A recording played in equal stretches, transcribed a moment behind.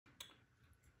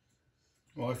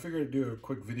Well, I figured I'd do a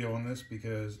quick video on this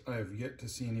because I have yet to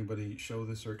see anybody show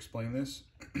this or explain this.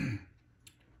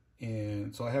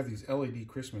 And so I have these LED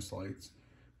Christmas lights,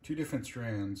 two different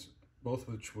strands, both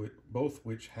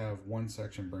which have one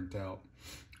section burnt out.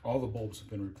 All the bulbs have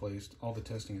been replaced, all the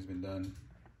testing has been done,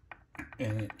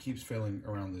 and it keeps failing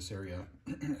around this area.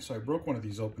 So I broke one of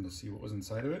these open to see what was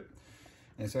inside of it,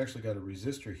 and it's actually got a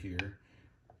resistor here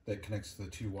that connects to the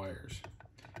two wires,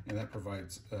 and that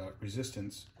provides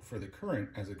resistance for the current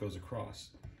as it goes across.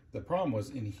 The problem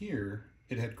was in here,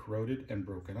 it had corroded and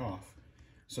broken off.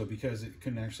 So because it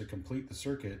couldn't actually complete the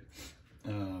circuit,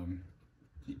 the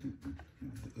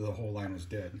whole line was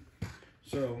dead.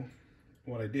 So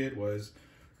what I did was,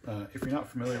 if you're not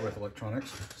familiar with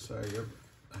electronics, so I have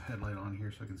a headlight on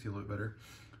here so I can see a little bit better.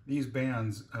 These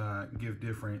bands give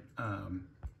different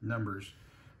numbers.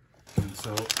 And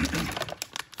so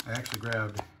I actually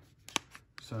grabbed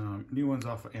some new ones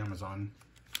off of Amazon.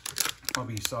 I'll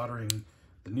be soldering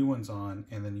the new ones on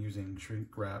and then using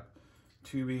shrink wrap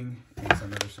tubing and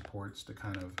some other supports to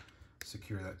kind of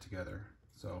secure that together.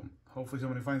 So hopefully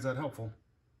somebody finds that helpful.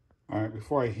 All right,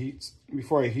 before I heat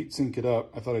sink it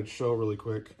up, I thought I'd show really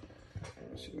quick.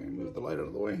 Let's see, let me move the light out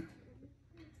of the way.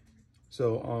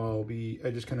 So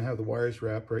I just kind of have the wires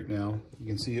wrapped right now. You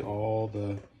can see all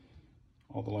the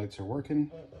lights are working.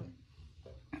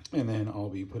 And then I'll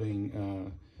be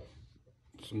putting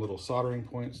some little soldering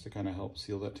points to kind of help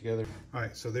seal that together. All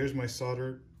right, so there's my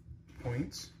solder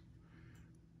points.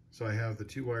 So I have the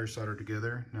two wires soldered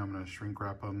together. Now I'm gonna shrink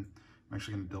wrap them. I'm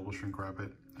actually gonna double shrink wrap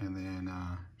it. And then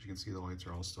as you can see, the lights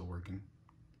are all still working.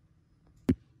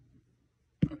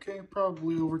 Okay,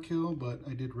 probably overkill, but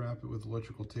I did wrap it with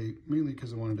electrical tape, mainly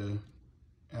because I wanted to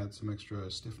add some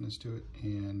extra stiffness to it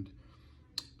and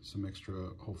some extra,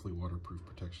 hopefully waterproof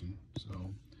protection.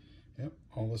 So, yep,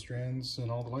 all the strands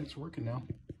and all the lights are working now.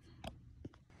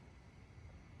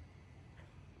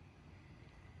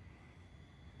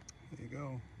 There you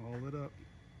go, all lit up.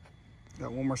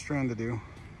 Got one more strand to do.